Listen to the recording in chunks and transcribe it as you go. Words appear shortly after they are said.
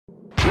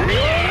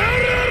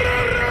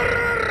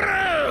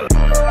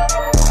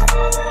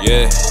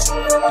Yeah,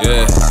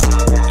 yeah,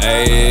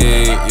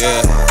 ayy,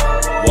 yeah.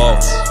 Whoa,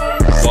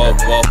 whoa,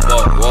 whoa,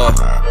 whoa, whoa.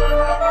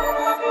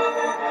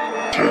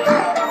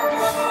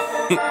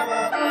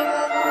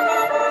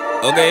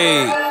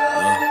 Okay.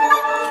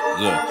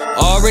 Yeah.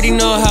 Already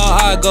know how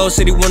I go.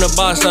 Said he want a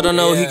boss, I don't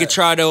know, he could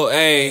try though,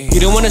 ayy. He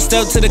don't wanna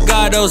step to the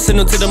Kaidou, send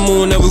him to the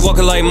moon, now we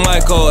walking like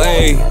Michael,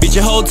 ayy. Beat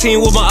your whole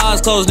team with my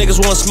eyes closed,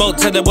 niggas want smoke,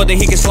 tell that boy that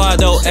he can slide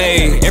though,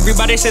 ayy.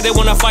 Everybody say they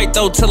wanna fight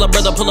though, tell a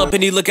brother pull up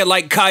and he looking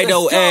like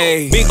Kaidou,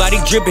 ayy. Big body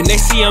dripping, they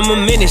see I'm a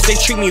menace, they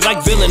treat me like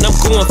villain, I'm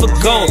going for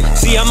gold.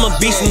 See I'm a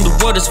beast in the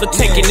waters for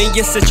taking in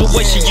your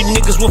situation, you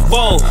niggas will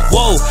fall.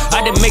 Whoa,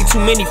 I done make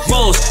too many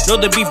foes,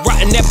 know the beef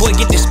rotten, that boy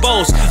get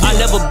disposed. I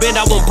never bend,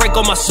 I won't break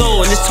on my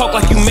soul, and this talk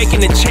like you making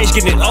a change,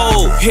 getting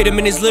old. Hit him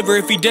in his liver,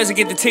 if he doesn't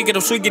get the ticket,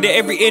 I'm swinging at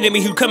every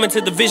enemy who come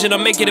into the vision.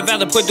 I'm making a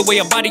valid point, the way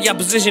I body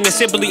opposition is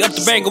simply up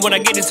the banger when I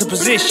get into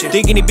position.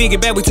 Thinking he big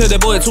and bad, we turn that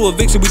boy into a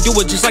vixen. We do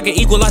it just like an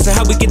equalizer,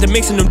 how we get the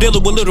mixing them,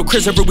 dealing with little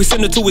Chris. Every we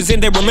send it to his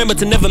end, they remember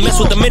to never mess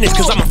with the minutes,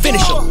 cause I'ma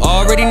finish him.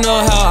 Already know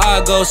how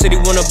I go, said he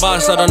want a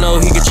boss, I don't know,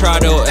 he could try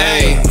though,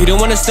 ayy. He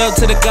don't wanna step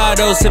to the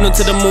Kaidou, send him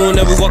to the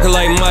moon, now we walking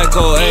like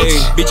Michael, ayy.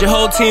 Beat your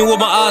whole team with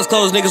my eyes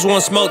closed, niggas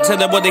want smoke, tell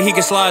that boy that he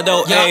can slide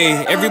though,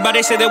 ayy.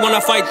 Everybody say they wanna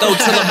fight though,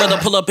 tell a brother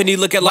pull up and he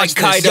looking like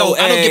Kaidou,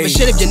 I don't give a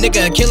shit if your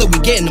nigga a killer, we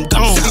getting him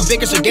gone. If you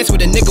biggest or dance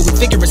with a nigga, we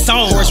figure it's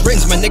on. Forest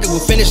written, my nigga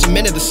will finish a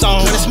minute of the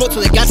song. Wanna smoke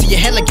till it got to your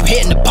head like you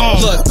hitting the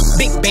bomb. Look,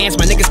 big bands,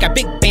 my niggas got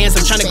big bands.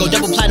 I'm tryna go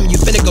double platinum, you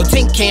finna go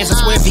 10 cans. I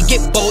swear if he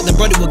get bold, then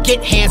brother will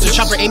get hands. So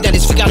chopper aimed at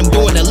his feet, got him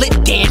doing a lit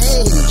dance.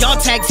 Y'all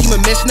tag team a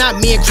miss,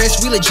 not me and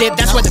Chris, we legit.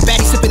 That's why the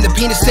baddie sipping the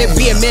penis tip.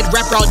 Be a mid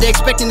rapper all day,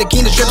 expecting the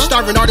king to trip.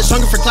 Starving artists,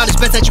 hunger for clout, it's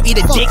best that you eat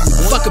a dick.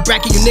 Fuck a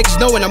bracket, you niggas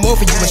knowin' I'm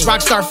over you. It's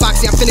Rockstar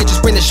Foxy, I'm finna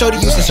just bring the show to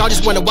you. Since y'all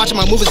just wanna watch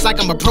my movies like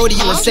I'm a pro to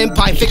you. A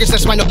senpai, figures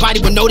that's why nobody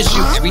will notice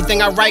you.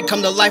 Everything I write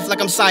come to life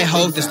like I'm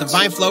Psy-Ho. This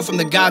divine flow from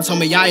the gods,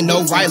 homie, I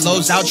know. Right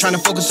lows out, trying to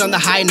focus on the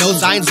high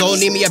notes. I ain't zone,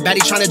 need me a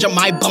baddie trying to jump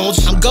my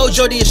bones. I'm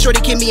Gojo, the shorty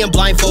keep me in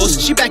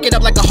blindfolds. She back it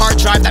up like a hard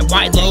drive, that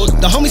wide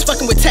load. The homies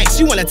fucking with text,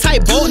 you want a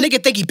typo?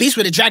 Nigga think he beats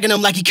with a dragon,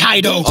 I'm like he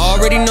Kaidou.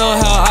 Already know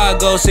how I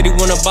go, said he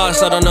want a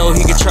boss, I don't know,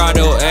 he could try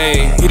though,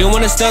 ayy. He don't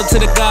wanna step to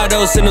the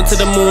Kaidou, send him to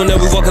the moon, now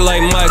we walking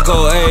like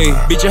Michael, ayy.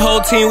 Beat your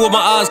whole team with my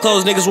eyes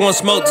closed, niggas want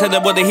smoke, tell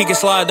that boy that he can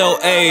slide though,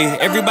 ayy.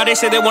 Everybody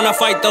say they wanna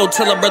fight though,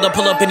 tell a brother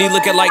pull up and he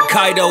looking like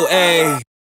Kaidou, ayy.